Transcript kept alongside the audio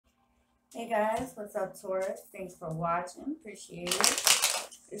Hey guys, what's up, Taurus? Thanks for watching. Appreciate it.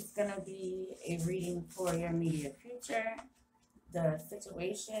 It's going to be a reading for your immediate future, the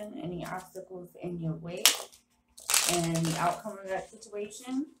situation, any obstacles in your way, and the outcome of that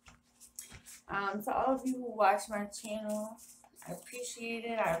situation. To all of you who watch my channel, I appreciate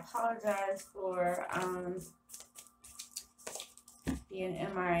it. I apologize for being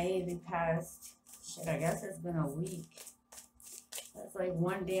MIA the past, I guess it's been a week. That's like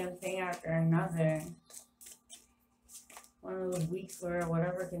one damn thing after another. One of those weeks where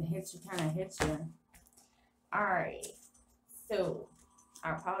whatever can hit you kind of hits you. Alright, so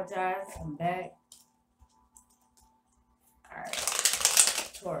I apologize. I'm back.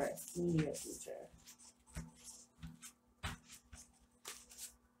 Alright, Taurus, immediate future.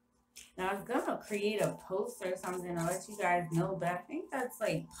 Now I was gonna create a post or something to let you guys know, but I think that's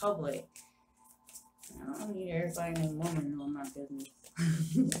like public. I don't need everybody and woman knowing my business.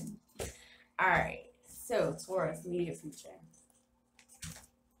 Alright, so Taurus, immediate future.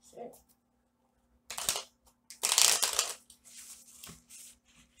 Shit.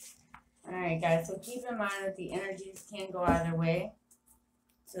 Alright guys, so keep in mind that the energies can go either way.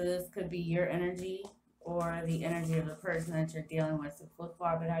 So this could be your energy or the energy of the person that you're dealing with. So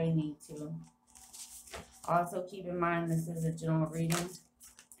flip-flop it how you need to. Also keep in mind this is a general reading.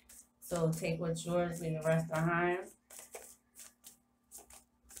 So take what's yours, leave the rest behind.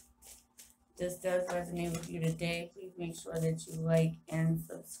 This does resonate with you today. Please make sure that you like and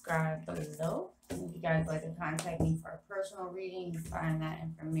subscribe below. And if you guys like to contact me for a personal reading, you find that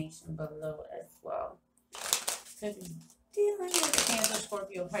information below as well. So if you're dealing with Cancer,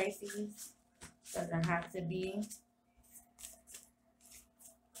 Scorpio, Pisces, doesn't have to be.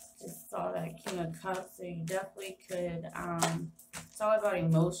 Just saw that King of Cups, so you definitely could, it's all about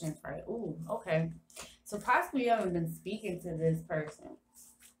emotions, right? Ooh, okay. So possibly you haven't been speaking to this person.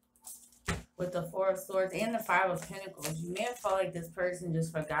 With the Four of Swords and the Five of Pentacles, you may have felt like this person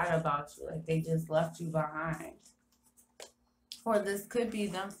just forgot about you, like they just left you behind. Or this could be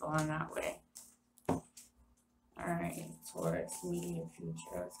them feeling that way. Alright, Taurus, immediate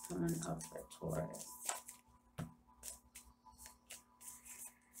future is coming up for Taurus.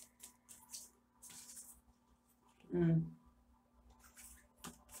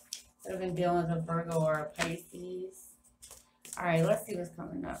 I've been dealing with a Virgo or a Pisces. Alright, let's see what's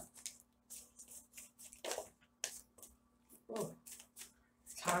coming up. Ooh.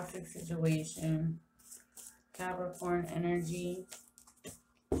 Toxic situation. Capricorn energy.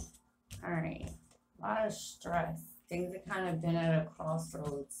 Alright. A lot of stress. Things have kind of been at a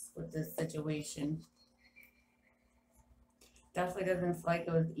crossroads with this situation. Definitely doesn't feel like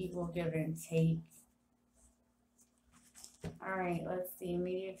it was equal give and take. Alright, let's see.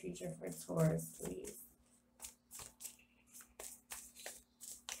 Immediate future for Taurus, please.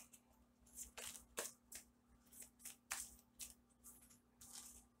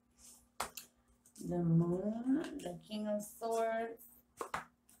 The Moon, the King of Swords,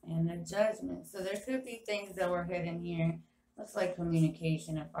 and the Judgment. So there could be things that were hidden here. Looks like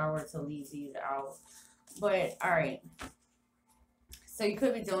communication if I were to leave these out. But, alright. So you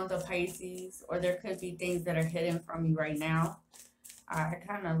could be dealing with a Pisces, or there could be things that are hidden from you right now. I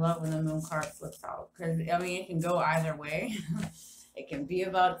kind of love when the Moon card flips out. Because, I mean, it can go either way. It can be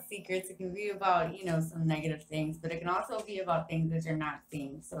about secrets. It can be about, you know, some negative things. But it can also be about things that you're not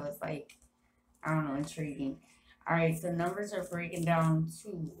seeing. So it's like, I don't know, intriguing. Alright, so numbers are breaking down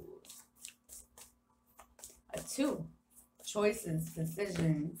to a 2. Choices,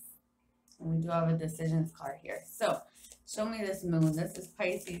 decisions. And we do have a decisions card here. So, show me this Moon. This is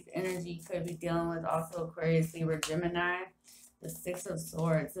Pisces energy. Could be dealing with also Aquarius, Libra, Gemini. The 6 of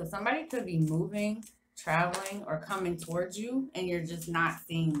Swords. So somebody could be moving, traveling, or coming towards you, and you're just not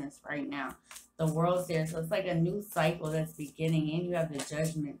seeing this right now. The World's there. So it's like a new cycle that's beginning, and you have the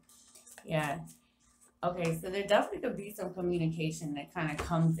Judgment. Yeah. Okay, so there definitely could be some communication that kind of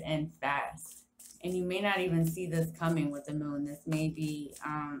comes in fast. And you may not even see this coming with the Moon. This may be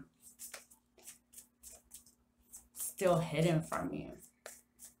still hidden from you.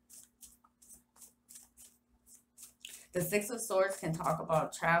 The 6 of Swords can talk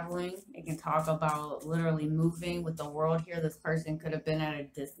about traveling. It can talk about literally moving with the World here. This person could have been at a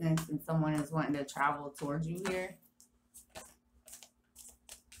distance and someone is wanting to travel towards you here.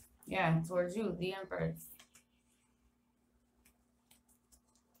 Yeah, towards you, the Empress.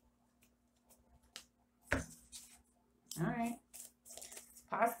 Alright.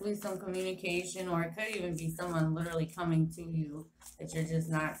 Possibly some communication, or it could even be someone literally coming to you that you're just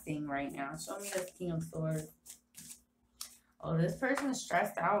not seeing right now. Show me this King of Swords. Oh, this person's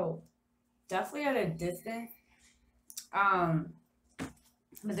stressed out. Definitely at a distance.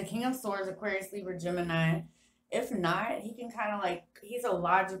 But the King of Swords, Aquarius, Libra, Gemini. If not, he can kind of like, he's a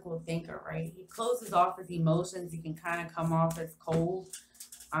logical thinker, right? He closes off his emotions. He can kind of come off as cold,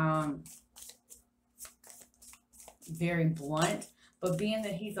 very blunt. But being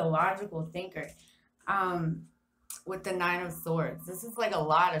that he's a logical thinker, with the Nine of Swords, this is like a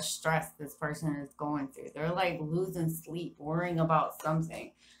lot of stress this person is going through. They're like losing sleep, worrying about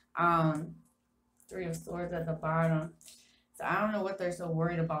something. Three of Swords at the bottom. So I don't know what they're so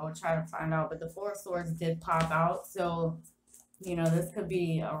worried about. We'll try to find out. But the Four of Swords did pop out. So, you know, this could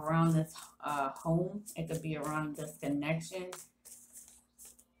be around this home. It could be around this connection.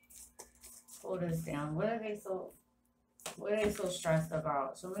 Pull this down. What are they so stressed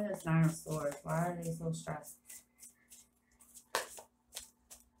about? Show me this Nine of Swords. Why are they so stressed?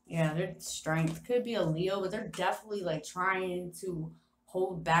 Yeah, their strength could be a Leo, but they're definitely like trying to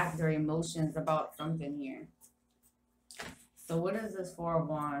hold back their emotions about something here. So what is this Four of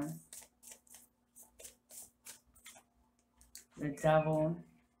Wands? The Devil.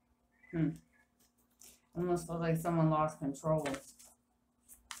 Almost feels like someone lost control.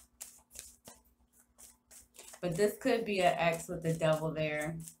 But this could be an ex with the Devil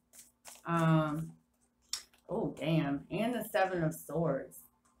there. Oh, damn. And the Seven of Swords.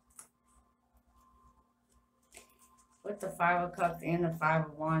 With the Five of Cups and the Five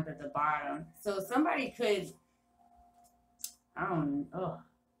of Wands at the bottom. So somebody could, I don't know.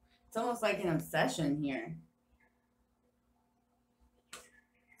 It's almost like an obsession here.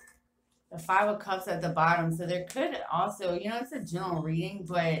 The Five of Cups at the bottom. So there could also, you know, it's a general reading,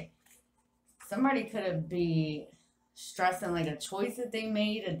 but somebody could be stressing like a choice that they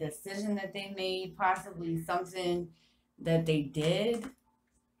made, a decision that they made, possibly something that they did.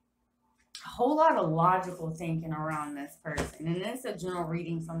 A whole lot of logical thinking around this person. And it's a general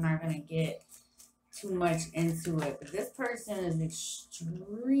reading, so I'm not going to get too much into it. But this person is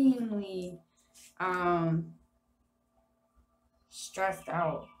extremely stressed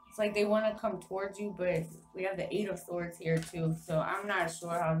out. It's like they want to come towards you, but we have the Eight of Swords here too. So I'm not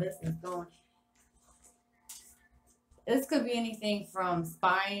sure how this is going. This could be anything from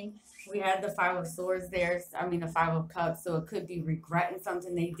spying. We had the Five of Swords there. I mean, the Five of Cups. So it could be regretting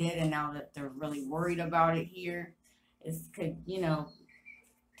something they did, and now that they're really worried about it here. It could, you know,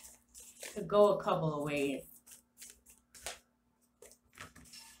 could go a couple of ways.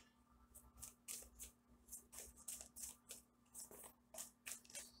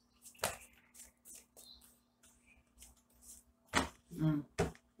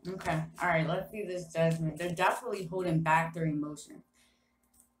 Okay. All right. Let's see this Judgment. They're definitely holding back their emotions.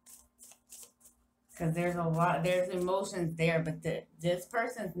 Because there's emotions there, but this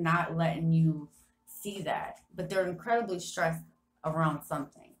person's not letting you see that. But they're incredibly stressed around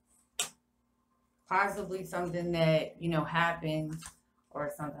something. Possibly something that, you know, happened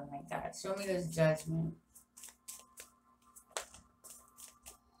or something like that. Show me this Judgment.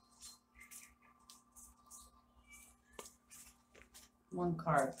 One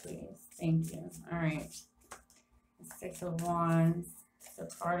card, please. Thank you. All right. Six of Wands. It's a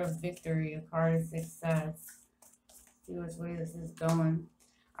card of victory, a card of success. See which way this is going.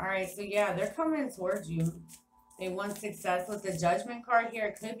 All right, so yeah, they're coming towards you. They want success with the Judgment card here.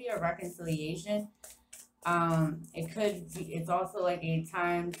 It could be a reconciliation. It could be. It's also like a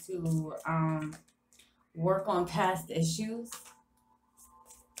time to work on past issues.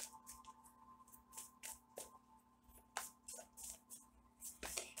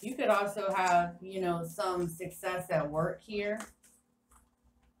 You could also have, you know, some success at work here.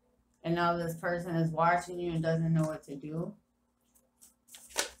 And now this person is watching you and doesn't know what to do.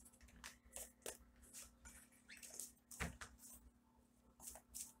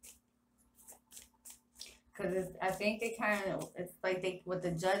 Because I think they kind of, it's like they, with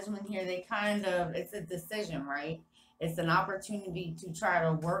the Judgment here, they kind of, it's a decision, right? It's an opportunity to try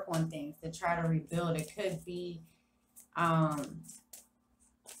to work on things, to try to rebuild. It could be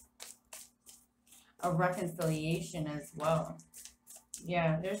a reconciliation as well.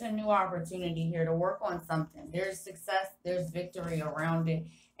 Yeah, there's a new opportunity here to work on something. There's success, there's victory around it,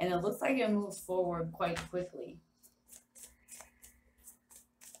 and it looks like it moves forward quite quickly.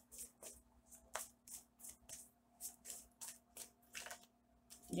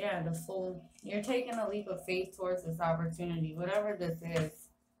 Yeah, the Fool. You're taking a leap of faith towards this opportunity, whatever this is.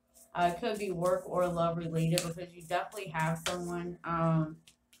 It could be work or love related, because you definitely have someone.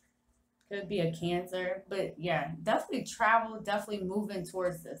 Could be a Cancer, but yeah, definitely travel, definitely moving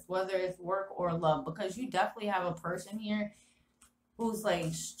towards this, whether it's work or love, because you definitely have a person here who's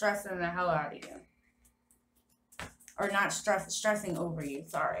like stressing the hell out of you, or not stressing over you.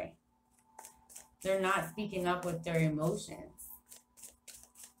 Sorry, they're not speaking up with their emotions.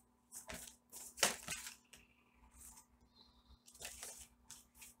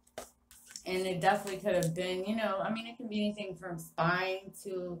 And it definitely could have been, you know, I mean, it can be anything from spying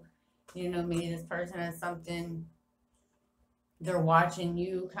to, you know, maybe this person has something, they're watching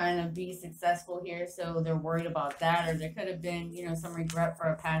you kind of be successful here, so they're worried about that. Or there could have been, you know, some regret for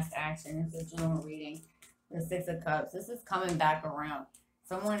a past action. It's a general reading. The Six of Cups. This is coming back around.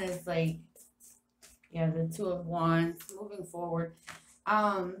 Someone is like, yeah, the Two of Wands, moving forward.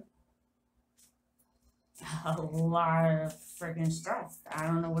 A lot of freaking stress. I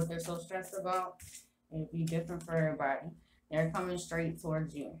don't know what they're so stressed about. It'd be different for everybody. They're coming straight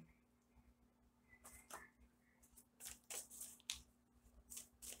towards you.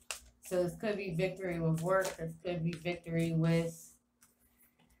 So this could be victory with work. This could be victory with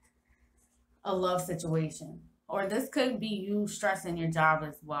a love situation. Or this could be you stressing your job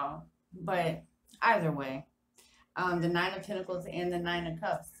as well. But either way, the Nine of Pentacles and the Nine of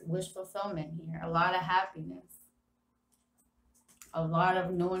Cups. Wish fulfillment here. A lot of happiness. A lot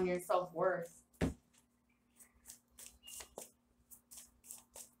of knowing your self-worth.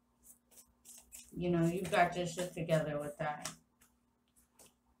 You know, you've got your shit together with that.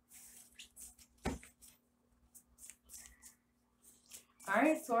 All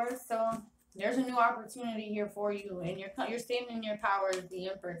right, Taurus. So there's a new opportunity here for you, and you're standing in your power as the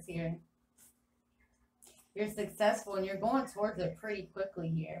Empress here. You're successful, and you're going towards it pretty quickly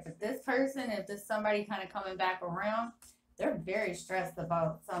here. But this person, if there's somebody kind of coming back around, they're very stressed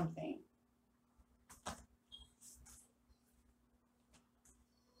about something.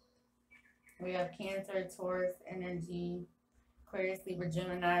 We have Cancer, Taurus, energy, Aquarius, Libra,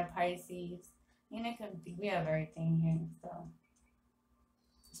 Gemini, Pisces. And it could be, we have everything here. So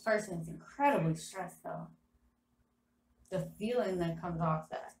this person is incredibly stressed though. The feeling that comes off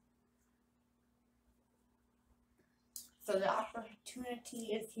that. So the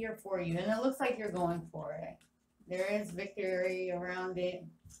opportunity is here for you. And it looks like you're going for it. There is victory around it.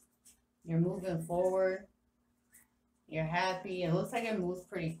 You're moving forward. You're happy. It looks like it moves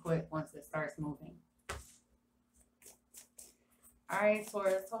pretty quick once it starts moving. Alright,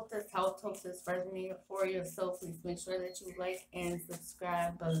 Taurus. Hope this helped. Hope this resonated for you. If so, please make sure that you like and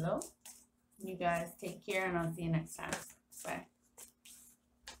subscribe below. You guys take care, and I'll see you next time. Bye.